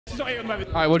not here at the moment.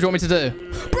 All right, what do you want me to do?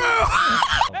 Bro!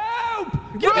 Help!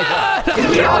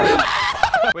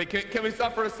 Wait, can we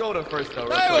stop for a soda first, though?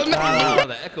 No, Right no. Oh,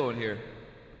 the echo in here.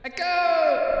 Echo!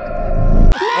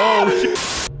 Oh, shit.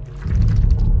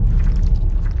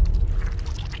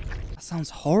 That sounds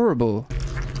horrible.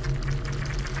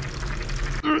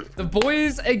 The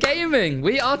boys are gaming.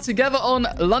 We are together on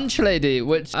Lunch Lady,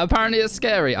 which apparently is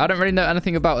scary. I don't really know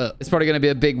anything about it. It's probably going to be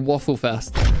a big waffle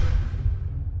fest.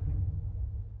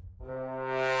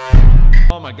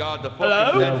 Oh my god, the fucking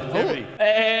Hello? sensitivity.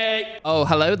 Hey. Oh,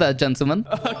 hello there, gentlemen.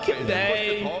 Okay. Is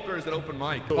it push the talk or is it open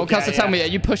mic? Oh, Custer, tell me, are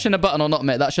you pushing a button or not,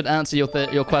 mate? That should answer your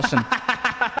question.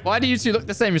 Why do you two look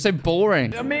the same? You're so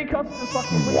boring. Me and Custer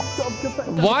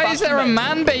fucking... Why is there a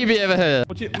man baby over here?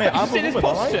 Mate, have you seen his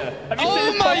posture?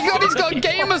 Oh my god, he's got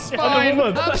gamer spine.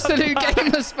 Absolute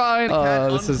gamer spine.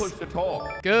 Oh, this is Unpush the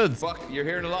talk. good. Fuck, you're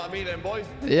hearing a lot of me then, boys.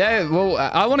 Yeah, well,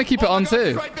 I want to keep it on God,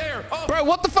 he's too. right there. Oh, Bro,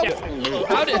 what the fuck?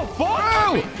 How did...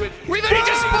 Bro, we've only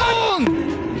just spawned.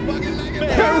 fucking leg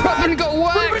it. Bro, Robin got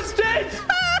whacked. Ruben's dead!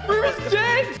 Ruben's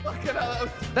dead! Fucking hell, that was...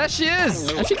 There she is.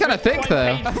 And she kind of thick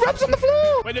though. Rob's on the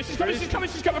floor. Wait, no, she's coming, she's coming,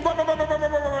 she's coming. Run, run, run, run, run,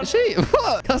 run, run. Is she?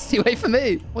 What? Custy, wait for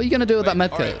me. What are you going to do with that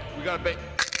med All kit? right, we got a bait.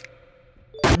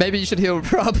 Maybe you should heal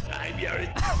Rob. I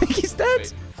think he's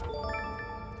dead.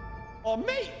 Oh,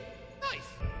 mate. Nice.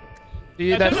 Do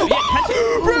you then? No, yeah, catch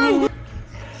it. Bro!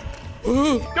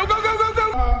 Go, go, go, go, go!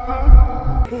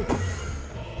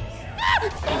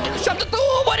 Shut the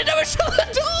door! Why did I shut the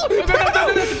door?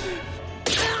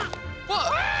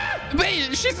 What?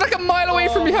 Mate, she's like a mile away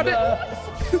from me. How did...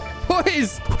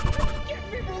 Boys!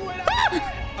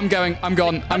 I'm going. I'm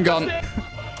gone. I'm gone.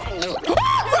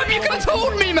 Rob, you could have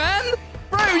told me, man!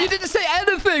 Bro, you didn't say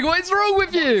anything. What is wrong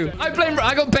with you? I blame...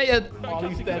 I got baited.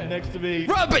 Morley's dead next to me.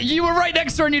 Rob, but you were right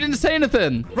next to her and you didn't say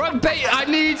anything. Rob, bait. I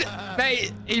need...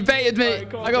 Bait. He baited me.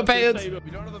 Right, on, I got baited.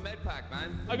 We don't have a med pack,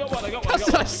 man. I got one, I got one.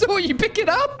 Custard, I saw you pick it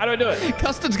up. How do I do it?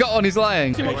 Custard's got on. He's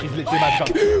lying. Mate, She's literally about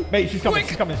to come. Mate, she's coming. Quick.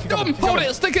 She's coming. She's Dom, coming. She's hold coming.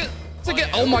 it. Stick it. Stick it.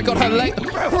 Oh my god, her leg.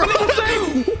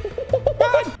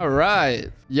 All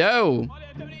right. Yo. I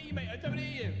don't hear you, mate. I don't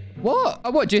hear you. What?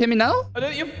 Oh, what? Do you hear me now? I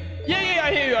don't hear you. Yeah,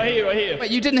 I hear you. I hear you. I hear you.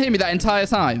 Wait, you didn't hear me that entire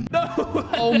time? No.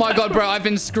 Oh my god, bro. I've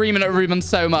been screaming at Ruben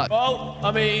so much. Well,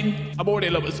 I mean, I'm already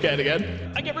a little bit scared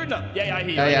again. I get Ruben up. Yeah, I hear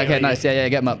you. Yeah, I yeah, hear you, okay, I hear nice. Yeah,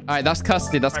 get him up. All right, that's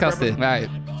custody. That's custody. All right.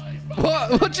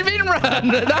 What do you mean run?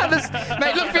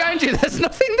 Mate, look behind you. There's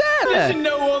nothing you. there. There's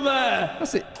no one there.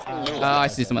 What's it? Oh, I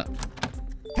see something.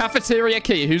 Cafeteria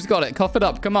key. Who's got it? Cough it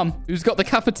up. Come on. Who's got the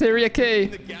cafeteria key?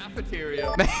 The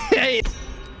cafeteria. Hey.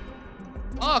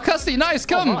 Oh, custody. Nice.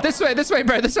 Come. This way,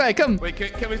 bro. This way. Come. Wait,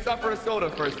 can we stop for a soda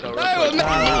first, though? No,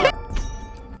 man.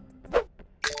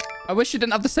 I wish you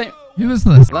didn't have the same... Who is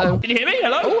this? Hello? Can you hear me?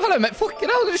 Hello? Oh, hello, mate. Fucking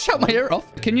hell, just shut my ear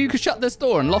off. Can you shut this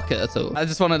door and lock it at all? I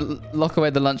just want to lock away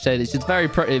the lunch lady. She's very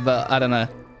pretty, but I don't know.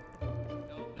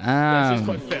 She's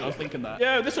quite fit. I was thinking that.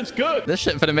 Yeah, this looks good. This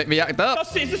shit finna make me act up.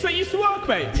 Is this where you used to work,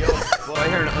 mate? Well, I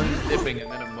hear an unzipping and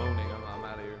then a moaning. I'm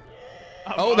out of here.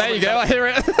 Oh, there you go. I hear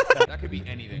it. That could be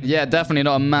anything. Yeah, definitely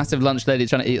not a massive lunch lady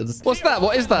trying to eat us. What's that?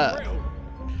 What is that?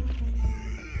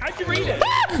 How'd you read it?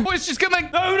 Boys, she's coming.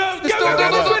 No, no. This Go, door,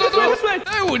 go, door, go, door, door, this way, this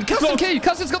way. No, custom key.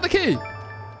 Custom's got the key.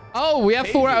 Oh, we have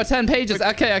 4 out of 10 pages.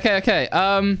 Okay. Why'd you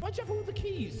have all the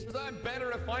keys? Because I'm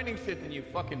better at finding shit than you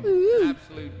fucking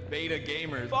absolute beta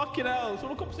gamers. Fucking hell. It's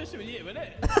all a competition with you, isn't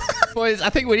it? Boys,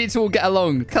 I think we need to all get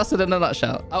along. Custard in a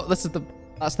nutshell. Oh, that's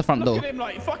the front door. Look at him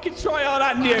like, fucking try hard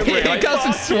Andy over here. Like,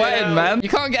 Custard's fucking sweating, hell. man. You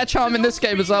can't get a charm in this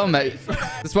game as well, mate.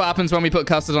 This is what happens when we put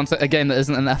Custard onto a game that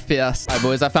isn't an FPS. All right,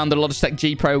 boys, I found the Logitech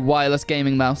G Pro wireless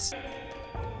gaming mouse.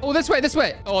 Oh, this way.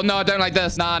 Oh, no, I don't like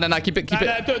this. Nah, keep it. No,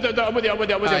 I'm with you, All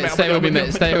right, stay with me,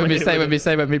 mate. Stay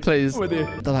with me, please. With you.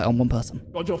 The light on one person.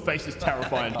 God, your face is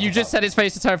terrifying. You just said his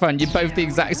face is terrifying. You're both the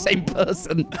exact same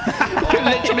person. You're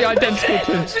literally identical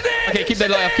to him. Okay, keep the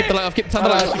light off. Turn the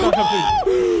light off.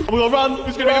 We'll run.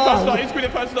 Who's going to be the first night? Who's going to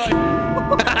be the first night?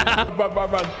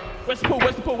 Run. Where's the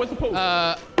pool?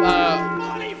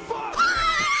 Holy fuck!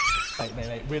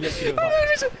 Mate. We're literally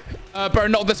Bro,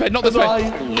 not this way.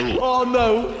 Oh,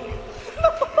 no.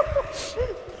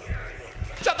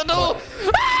 Shut the door.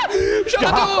 Ah! Shut the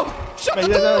door. Shut the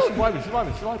Mate, no, door. she's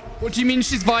vibing. What do you mean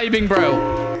she's vibing, bro?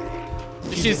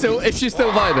 Is she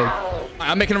still vibing? Right,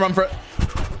 I'm making a run for it.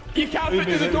 You can't fit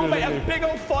through the door, mate. Have big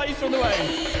old thighs on the way.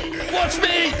 Watch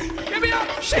me. Get me up.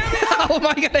 How am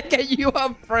I going to get you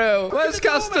up, bro? Where's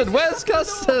Custard? Hello? Hold on,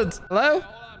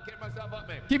 I'm getting myself up,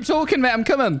 mate. Keep talking, mate. I'm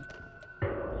coming.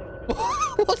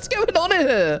 What's going on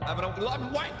here? I'm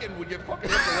wanking with your fucking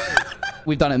hip away.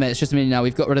 We've done it, mate. It's just me now.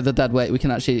 We've got rid of the dead weight. We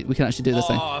can actually do this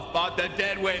thing. Oh, fuck the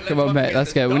dead weight. Come on, mate.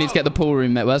 Let's go. We need to get the pool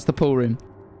room, mate. Where's the pool room?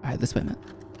 All right, this way, mate.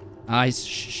 Nice.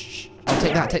 Shh. Oh,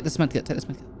 take that. Take this medkit. Take this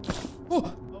medkit.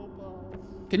 Oh.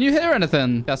 Can you hear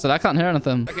anything? I said I can't hear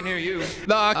anything. I can hear you.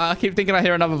 No, I keep thinking I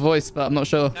hear another voice, but I'm not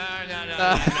sure. No.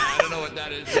 I don't know what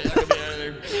that is. That could be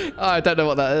anything. Oh, I don't know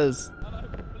what that is.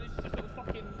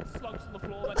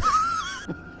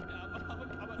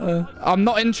 I'm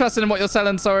not interested in what you're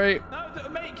selling, sorry. No,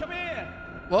 mate, come here.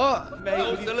 What? Mate,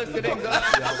 Oh, solicitings.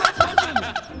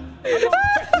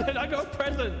 I got a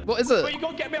present. What is it? Wait, you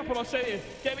gotta get me up and I'll show you.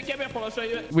 Get me up and I'll show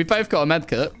you. We both got a med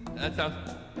kit. That sounds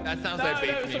No, like bait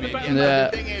it's to on me, the mate. back. Yeah.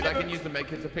 The thing is, I can use the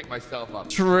medkit to pick myself up.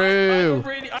 True.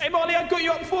 Really? Hey, Morley, I got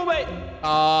you up before, mate.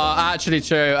 Oh, actually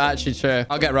true. Actually true.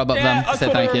 I'll get rub up Yeah, then. I Say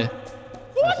saw thank her. you.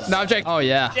 What? No, I'm joking. Oh,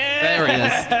 yeah. There he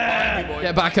is.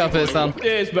 Get back up here, son.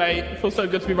 Cheers, mate. Feels so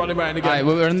good to be running around again. All right,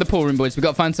 we're in the pool room, boys. We've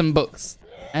got to find some books.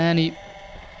 Any...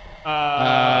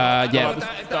 yeah.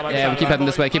 Yeah, we keep heading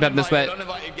this way. Keep heading this way. Don't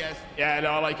invite your guests. Yeah,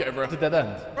 no, I like it, bro. It's a dead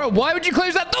end. Bro, why would you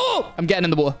close that door? I'm getting in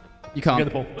the water. You can't. Get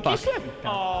the pool. Fuck.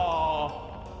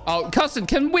 Oh. Oh, Custard,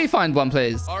 can we find one,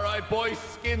 please? All right, boys,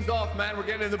 skins off, man. We're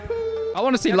getting in the pool. I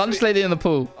want to see Lunch Lady in the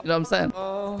pool. You know what I'm saying?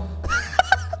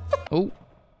 Oh.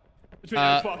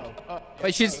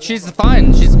 Wait, she's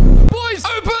fine. She's... Boys,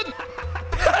 open!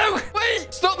 Oh,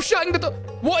 wait, stop shutting the door.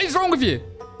 What is wrong with you?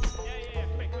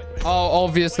 Oh,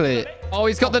 obviously. Oh,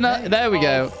 he's got the... There we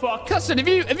go. Fuck. Custard, have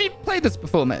you played this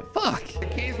before, mate? Fuck. The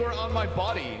keys were on my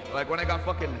body, like when I got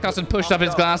fucking... Custard pushed up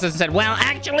his glasses and said, well,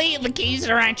 actually, the keys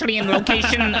are actually in the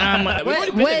location.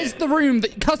 Where's the room?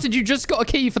 Custard, you just got a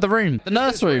key for the room. The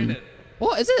nurse room.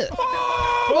 What is it?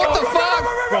 What the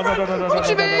fuck? Run. What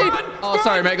do you mean? Oh,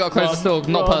 sorry, mate. Got to close the door.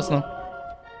 Not personal.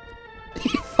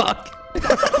 Fuck.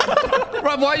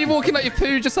 Right, why are you walking like you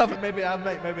pooed yourself? Maybe I have,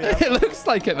 mate. Maybe I have. It looks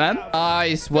like it, man.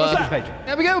 Nice work. Paige.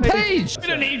 There we go, Paige. We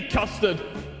don't need custard.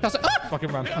 Custard. Ah!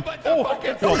 Fucking run.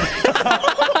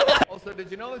 Also, did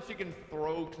you know that she can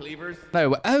throw cleavers?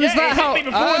 No. Oh, is Yeah, that it hit how? me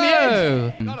before in the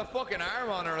end. Oh. Got a fucking arm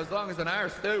on her, as long as an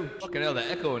arse too. Fucking hell, the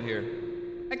echo in here.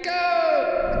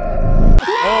 Go.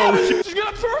 Oh, shit. She's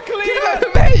gonna throw a cleaver.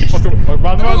 Go, Paige.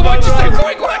 Run. Oh, why she's so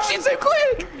quick? Why is she so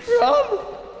quick? Run.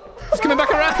 She's coming back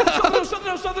around.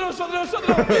 Something.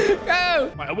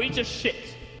 Go. Right, are we just shit?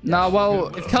 No,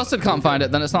 well, if Custard can't find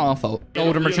it, then it's not our fault.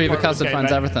 Golden Retriever Custard okay, finds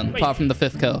mate. everything, Wait. apart from the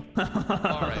 5th kill. All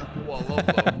right,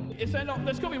 whoa. Is there not?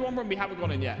 There's got to be one room we haven't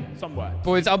gone in yet, somewhere.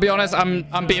 Boys, I'll be honest, I'm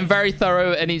being very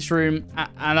thorough in each room,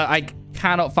 and I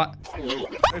cannot find...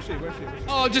 Where's she?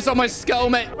 Oh, just on my skull,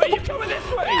 mate. Wait, you coming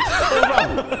this way?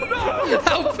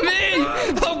 Help me!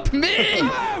 Help me!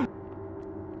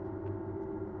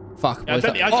 Fuck, Yeah, boys. I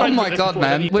tried Oh to my do this god, before,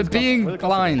 man. then We're you- being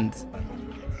blind.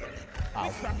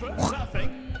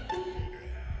 Nothing.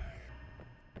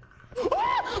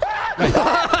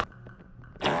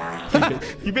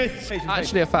 You bitch.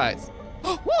 Actually a fact.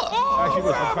 What? Actually,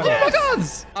 look, I'm Oh trying my god!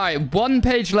 All right, one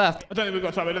page left. I don't think we've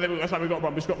got time. We've got to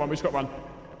run. We've got to run.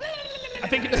 I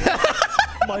think...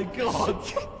 Oh my god.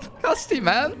 Custy,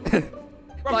 man.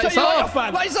 Rob, Lights take your light off!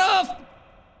 man. Lights off!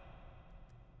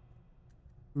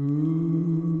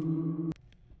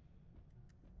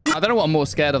 I don't know what I'm more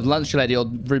scared of, Lunch Lady or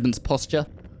Ruben's posture.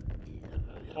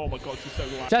 Oh my god, she's so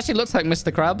good. She actually looks like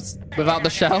Mr. Krabs without the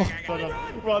shell.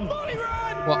 Run.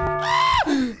 What?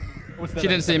 What's She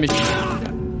didn't see me.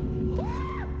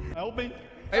 Help me.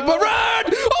 Hey, we'll run!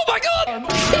 Oh my god!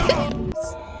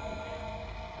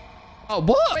 Oh,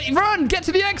 what? Wait, run! Get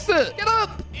to the exit! Get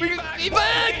up!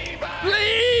 Evac!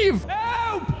 Leave!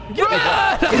 Help! Run!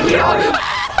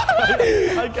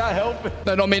 I can't help it.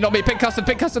 No, not me. Pick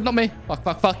Custard, not me.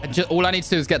 Fuck. All I need to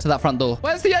do is get to that front door.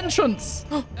 Where's the entrance?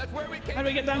 That's where we came. How do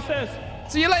we get downstairs?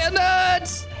 See you later,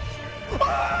 nerds!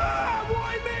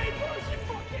 Why me?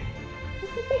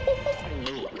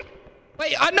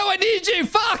 Wait, I know I need you!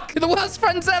 Fuck! You're the worst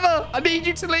friends ever! I need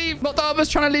you to leave! Not that I was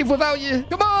trying to leave without you.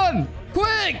 Come on!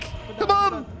 Quick! Come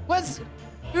on!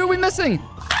 Who are we missing?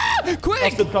 Ah!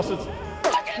 Quick! Custard.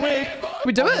 Quick.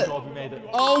 We do it? God, we made it.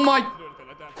 Oh my...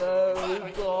 Oh,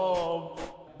 God.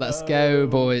 Let's go,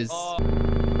 boys. Oh,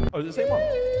 is it the same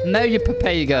one? No, you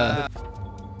papega.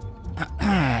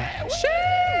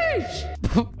 Sheesh!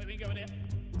 Wait, we go in here.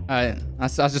 Alright, I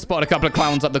just spotted a couple of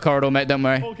clowns up the corridor, mate. Don't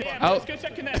worry. Okay, Oh. let's go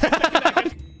check in there.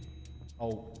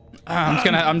 Oh.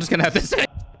 I'm just gonna have this.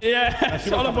 Yeah,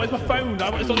 hold on, boys. My phone.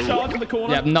 It's on charge in the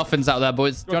corner. Yeah, nothing's out there,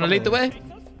 boys. Do you want to lead the way?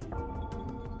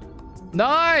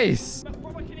 Nice!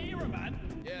 Rob, I can hear him, man.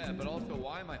 Yeah, but also,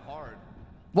 why am I hard?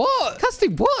 What? Custy,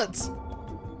 what?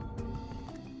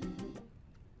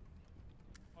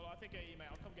 Hold on, I think I email.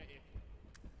 I'll come get you.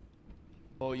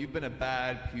 Oh, you've been a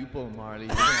bad pupil, Marley.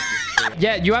 You're gonna have to stay.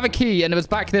 Yeah, you have a key, and it was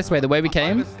back this way, the way we I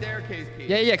came. have a staircase key.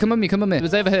 Yeah, come on me. It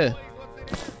was over here.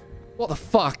 What the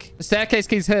fuck? The staircase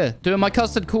key's here. Doing my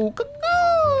custard call.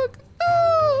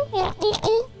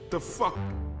 The fuck?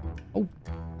 Oh.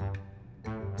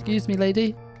 Excuse me,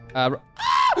 lady. Yo,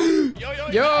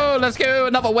 let's go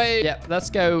another way. Yeah, let's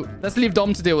go. Let's leave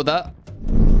Dom to deal with that.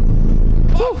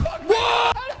 Oh, fuck,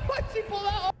 what? Why'd you pull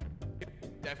that off?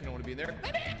 Definitely don't want to be there.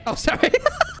 Oh, sorry.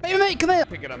 Mate, come here.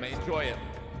 Pick it up, mate. Enjoy it.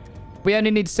 We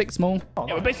only need 6 more.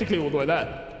 Yeah, we're basically all the way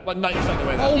there. Like 90% of the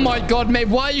way there. Oh my god, mate.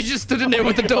 Why you just stood in there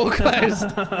with the door closed?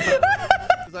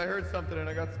 Because I heard something and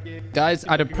I got scared. Guys,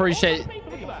 I'd appreciate...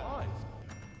 Look at that.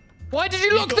 Why did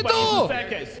you lock the door?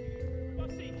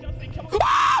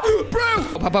 Bro!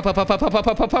 Open the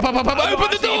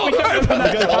door! Open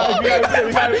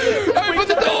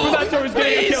the door!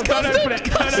 Please,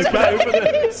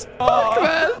 fuck,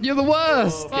 man. You're the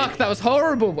worst. Fuck, that was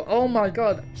horrible. Oh my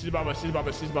god. She's above us. She's above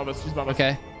us. She's above us. She's above us.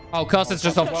 Okay. Oh, Custard's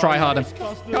just off try harder.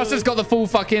 Custard's got the full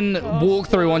fucking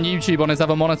walkthrough on YouTube on his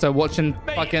other monitor, watching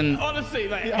fucking honestly,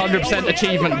 100%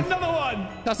 achievement. Another one.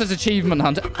 Custard's achievement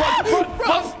hunter. Run.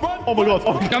 Oh my god.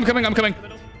 Oh my god. I'm coming. I'm coming.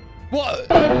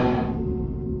 What?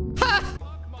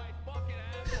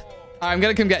 I'm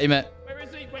gonna come get you, mate. Where is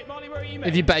he? Wait, Marley, where are you, mate?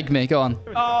 If you beg me, go on.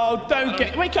 Oh, don't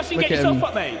get... Wait, Cassie, Look get at yourself him.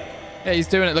 up, mate. Yeah, he's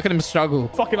doing it. Look at him struggle.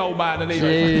 Fucking old man, and he...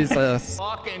 Jesus.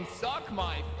 Fucking suck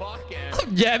my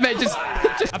fucking... Yeah, mate, just...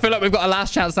 I feel like we've got a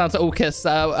last chance now to all kiss,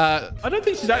 so... I don't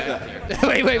think she's out there.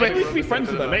 Wait. We can be friends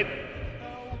with her, mate.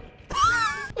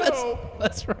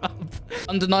 Let's rub.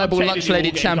 Undeniable I'm lunch changing lady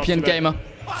all games champion after gamer.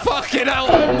 Fucking hell.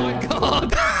 Oh my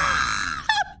god.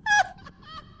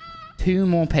 2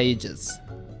 more pages.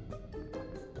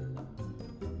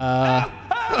 Mate,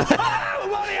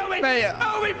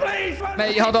 Help me, please!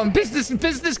 mate, hold on.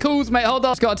 Business calls, mate. Hold on.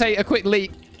 Just gotta take a quick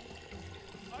leak.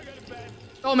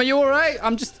 Tom, are you all right?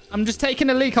 I'm just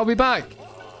taking a leak. I'll be back.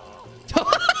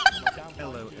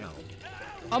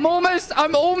 I'm almost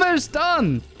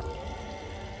done.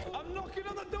 I'm knocking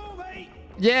on the door, mate!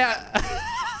 Yeah.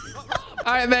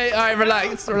 All right, mate. All right,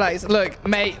 relax. Look,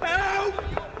 mate. Help!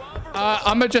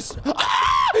 I'm gonna just...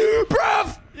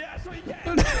 Bruv! Yeah, that's what you get.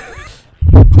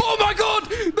 Oh my god!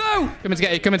 No! Come and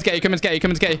get you.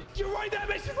 You're right there,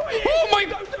 mate. She's right here. Oh my...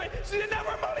 Don't do it. She's in there,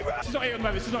 Marley, bro. She's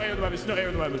not here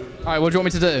at the moment. All right, what do you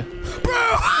want me to do?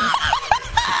 Bro!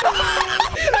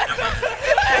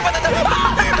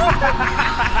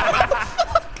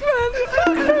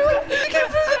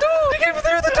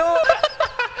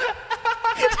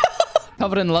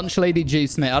 Covered in lunch lady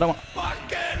juice, mate. I don't want...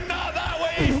 Fucking not that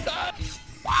way, son!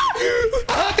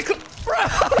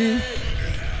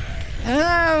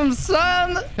 Damn,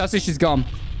 son! Cassie, she's gone.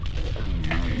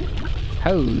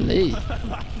 Holy.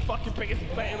 Fucking biggest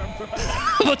player ever.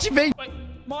 What do you mean? Wait,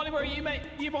 Marley, where are you, mate?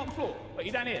 You on the floor? Wait,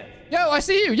 you down here? Yo, I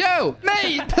see you. Yo,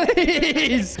 mate,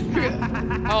 please.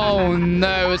 Oh,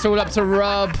 no. It's all up to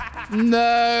Rub.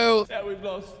 No. Yeah, we've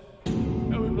lost.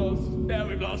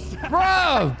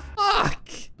 Bro. Fuck.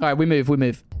 All right, we move.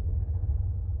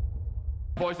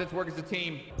 Boys, let's work as a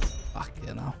team.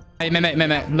 Fucking hell. Hey,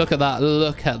 mate. Look at that.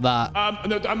 No,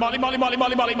 Marley.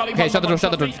 Okay, shut the door.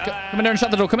 Come in there and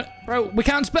shut the door. Come in. Bro, we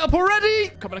can't split up already.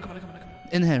 Come on.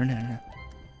 In here.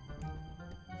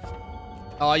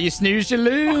 Oh, you snooze, you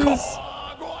lose.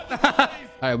 All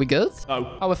right, we good?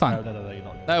 No. Oh, we're fine. No, you're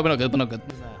not. No, we're not good.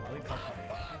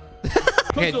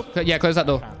 Close the Okay, yeah, close that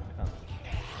door.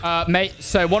 Mate,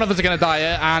 so one of us are going to die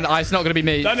here, and it's not going to be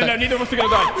me. No, neither of us are going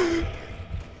to die.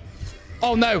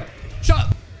 Oh, no.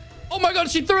 Shut. Oh, my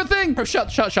God, she threw a thing. Oh,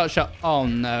 shut. Oh,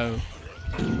 no.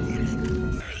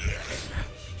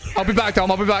 I'll be back, Dom.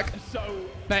 Mate,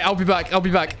 I'll be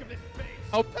back.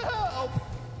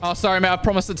 Oh, sorry, mate. I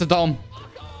promised it to Dom.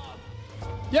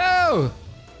 Yo.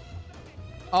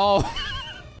 Oh.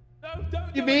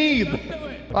 You mean?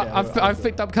 I've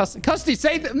picked up custody. Custody,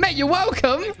 say that. Mate, you're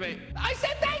welcome. I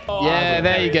said thank you. Yeah,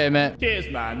 there you go, mate. Cheers,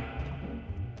 man.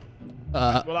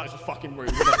 Well, that's just fucking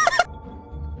rude.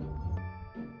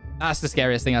 That's the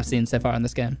scariest thing I've seen so far in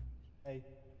this game.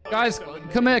 Guys,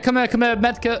 come here,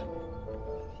 medkit.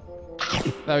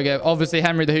 There we go. Obviously,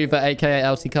 Henry the Hoover, aka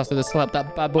LT Custard, has slapped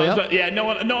that bad boy up. Yeah, no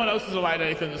one else is allowed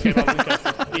anything in this game other than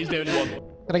Custard. He's the only one.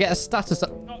 Could I get a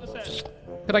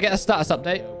status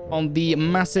update on the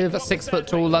massive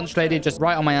 6-foot-tall lunch lady just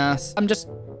right on my ass? I'm just...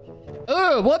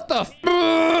 Oh, what the f...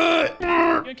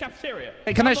 You're in cafeteria.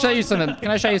 Hey, can I show you something?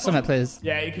 Please?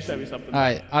 Yeah, you can show me something. All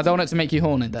right. I don't want it to make you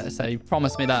horny, though, so you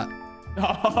promise me that. No.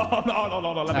 Let me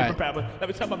right. prepare. Let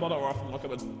me turn my monitor off and look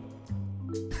at it.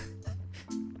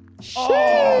 Sheesh.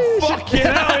 Oh, fucking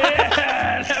hell,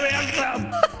 yeah! Let me have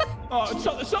some. Oh,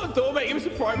 shut the door, mate. Give me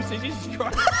some privacy. Jesus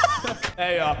Christ.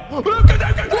 There you are. What the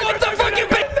fuck you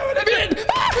been doing?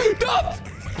 Stop!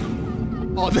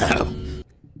 Oh, no.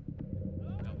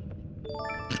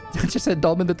 I just said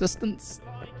Dom in the distance.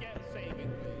 Can I get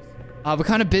saving, please? We're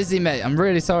kind of busy, mate. I'm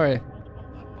really sorry.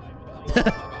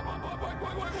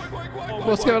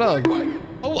 What's going on?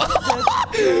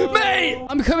 Oh, mate!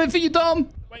 I'm coming for you, Dom.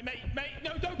 Wait, mate,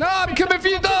 no, don't. No, I'm coming for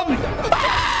you, Dom.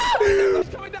 She's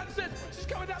coming down the stairs. She's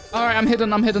coming down the stairs. All right, I'm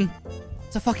hidden.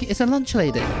 It's a lunch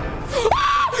lady.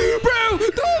 Bro,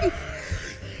 Dom!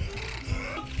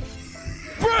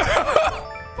 Bro!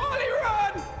 Morley,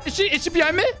 run! Is she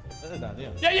behind me?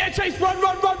 Yeah, Chase, run!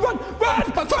 No, open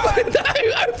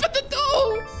the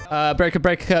door!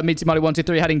 Breaker, meet Morley 1, 2,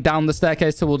 3, heading down the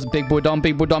staircase towards Big Boy Dom.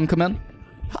 Big Boy Dom, come in.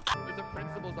 There's a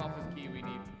principal's office key we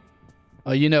need.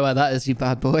 Oh, you know where that is, you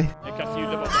bad boy. Hey, Cuss, you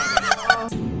live on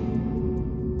that.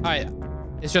 All right,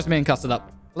 it's just me and Custard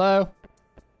up. Hello?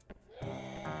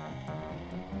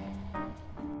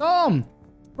 Dom!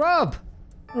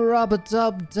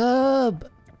 Rub-a-dub-dub.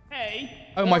 Hey.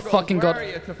 Oh my Morgles, fucking where god. are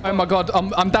you to Oh my god.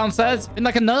 I'm downstairs in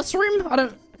like a nurse room.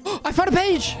 I found a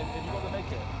page.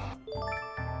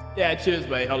 Yeah, cheers,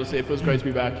 mate. Honestly, it feels great to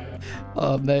be back.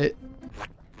 Oh, mate.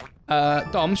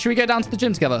 Dom, should we go down to the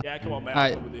gym together? Yeah, come on, mate.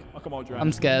 Alright. I'll come with you. I'll come on, Durant.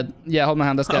 I'm scared. Yeah, hold my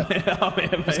hand. Let's go. I'm here,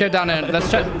 mate. Let's go down there.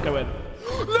 Let's check. Go in.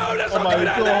 No, let's not go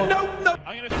down there. No.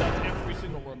 I'm going to search every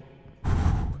single room.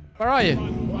 Where are you?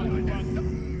 Run.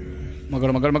 Oh my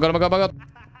god.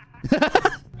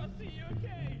 Cussy, you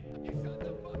okay?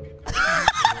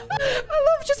 I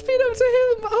love just being able to hear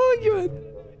them arguing.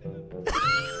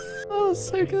 Oh,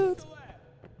 so good.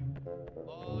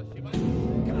 Oh, she might...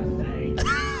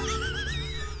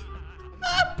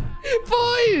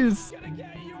 Boys! Gonna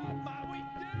get you on, man. We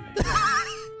do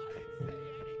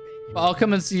it. I'll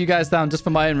come and see you guys down just for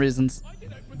my own reasons.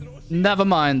 Never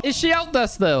mind. Is she out there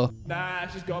still? Nah,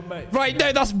 she's gone, mate. Right,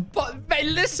 no, mate,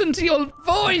 listen to your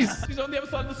voice. She's on the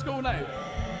other side of the school now.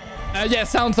 Yeah,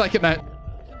 sounds like it, mate.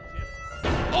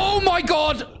 Oh my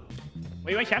god!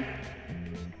 Wait, champ.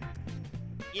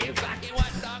 You fucking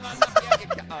want song on the...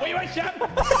 Wait, champ.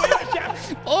 Champ.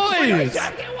 Boys!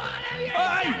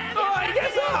 Oi,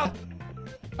 get up.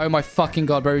 Oh my fucking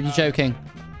god, bro, are you joking?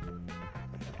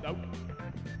 No.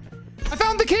 I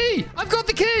found the key! I've got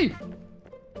the key!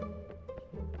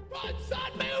 Run,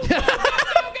 son, move. Go.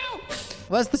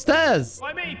 Where's the stairs?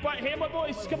 By me, but hear my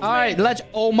voice. Come to All right, me.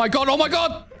 oh my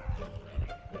god!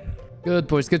 Good,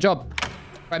 boys, good job.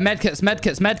 Right,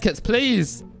 medkits,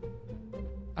 please.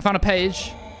 I found a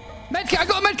page. Medkit, I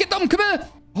got a medkit, Dom, come here.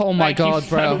 Oh my god,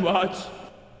 bro. So much.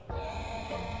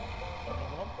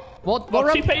 What Oh,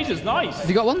 room? 2 pages, nice. Have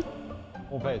you got one?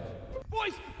 One page.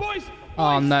 Boys.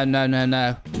 Oh, no.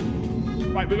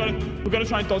 Right, we gotta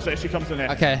try and dodge her if she comes in here.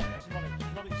 Okay.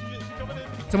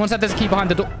 Someone said there's a key behind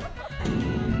the door.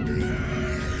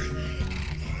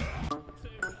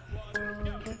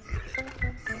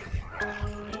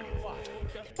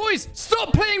 Boys,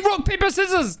 stop playing rock, paper,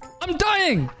 scissors. I'm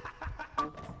dying.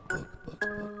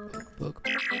 Book.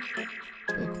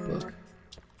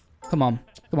 Come on,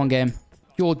 game.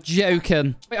 You're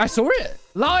joking. Wait, I saw it.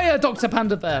 Liar, Dr.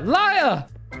 Panda Bear. Liar.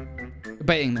 You're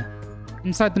baiting me.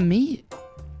 Inside the meat.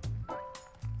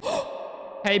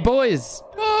 Hey, boys.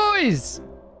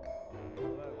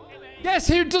 Guess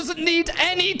who doesn't need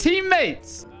any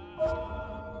teammates?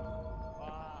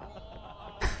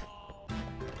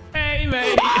 Hey,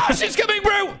 mate. Ah, she's coming,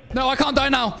 bro. No, I can't die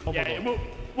now. Yeah,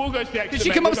 we'll go to the exit. Did she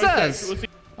mate. come We'll go to the upstairs? exit. We'll see.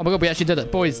 Oh my god, we actually did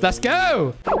it. Boys, let's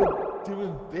go.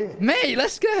 Doing this. Mate,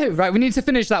 let's go. Right, we need to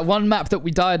finish that one map that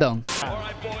we died on. All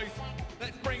right, boys.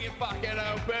 Let's bring it back in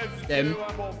open. Them.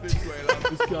 I'm off this way,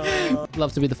 lads. I'd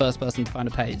love to be the first person to find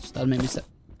a page. That'd make me sick.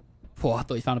 Oh, I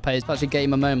thought you found a page. That's a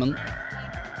gamer moment.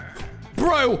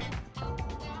 Bro!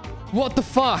 What the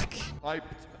fuck? Sniped.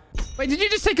 Wait, did you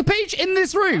just take a page in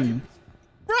this room?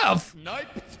 Bruv!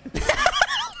 Sniped.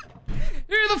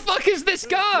 Who the fuck is this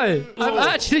guy? I've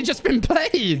actually just been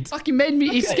played. Fucking made me,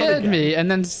 he scared me and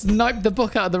then sniped the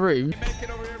book out of the room. Make it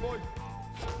over here, boys.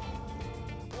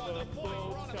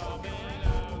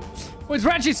 Boys,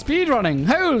 we're actually speedrunning.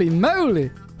 Holy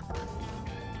moly.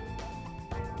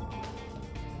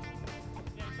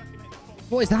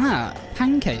 What is that?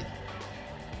 Pancake.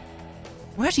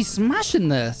 We're actually smashing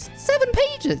this. 7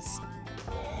 pages.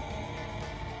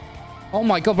 Oh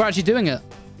my god, we're actually doing it.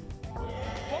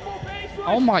 One more page, boys.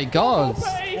 Oh my god.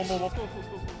 One more page.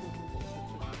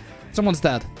 Someone's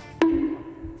dead.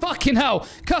 Fucking hell.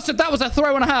 Custard, that was a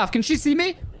throw and a half. Can she see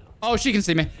me? Oh, she can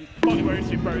see me. Molly, where is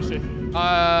she? Where is she?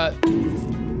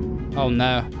 Oh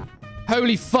no.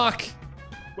 Holy fuck.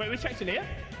 Wait, we checked in here?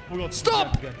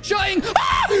 Stop shutting.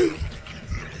 Ah!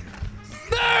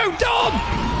 No, Dom.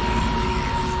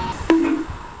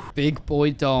 Big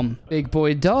boy Dom. Big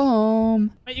boy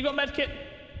Dom. Mate, you got medkit?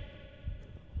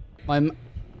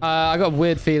 I got a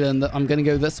weird feeling that I'm gonna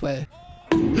go this way.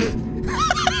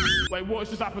 Wait, what's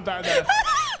just happened down there?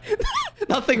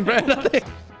 Nothing, bro. Nothing.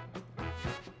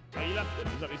 Oh, you left him.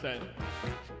 Is that what you're saying?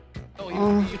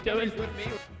 Oh, you doing it with me?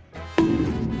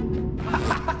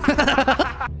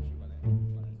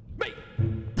 Mate!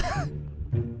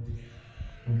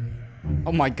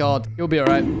 Oh my god, you'll be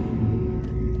alright.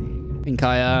 I think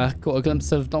I caught a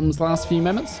glimpse of Dom's last few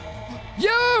moments. Yo,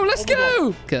 let's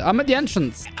go! Okay, I'm at the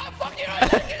entrance. Oh, fuck you!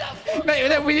 Right,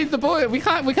 Mate, we need the boy. We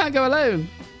can't go alone.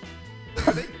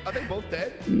 are they both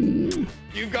dead?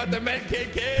 You got the med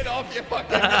kid off your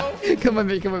fucking go. Come on,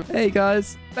 mate, come on. Hey,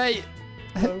 guys. Mate.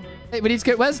 Hey, we need to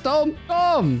go. Where's Dom?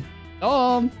 Dom.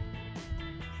 Dom.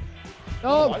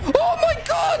 Dom. Oh, my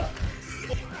God.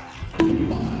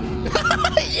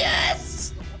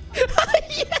 Yes.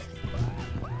 Yes.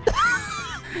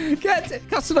 Get it.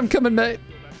 Custard, I'm coming, mate.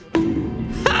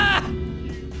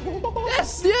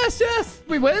 Yes, yes, yes.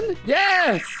 We win.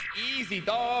 Yes. Easy,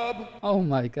 dog. Oh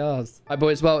my god. Hi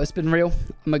boys, well, it's been real.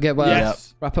 I'm gonna go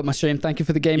Yes. wrap up my stream. Thank you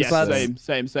for the games, Yes, lads.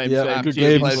 same. Yeah, good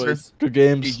Cheers, games. pleasure. Good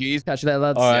games. GG's. Catch you later,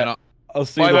 lads. All right. I'll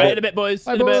see you Bye, later. in a bit, boys.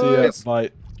 Bye, In a bit. boys. See ya.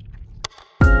 Bye.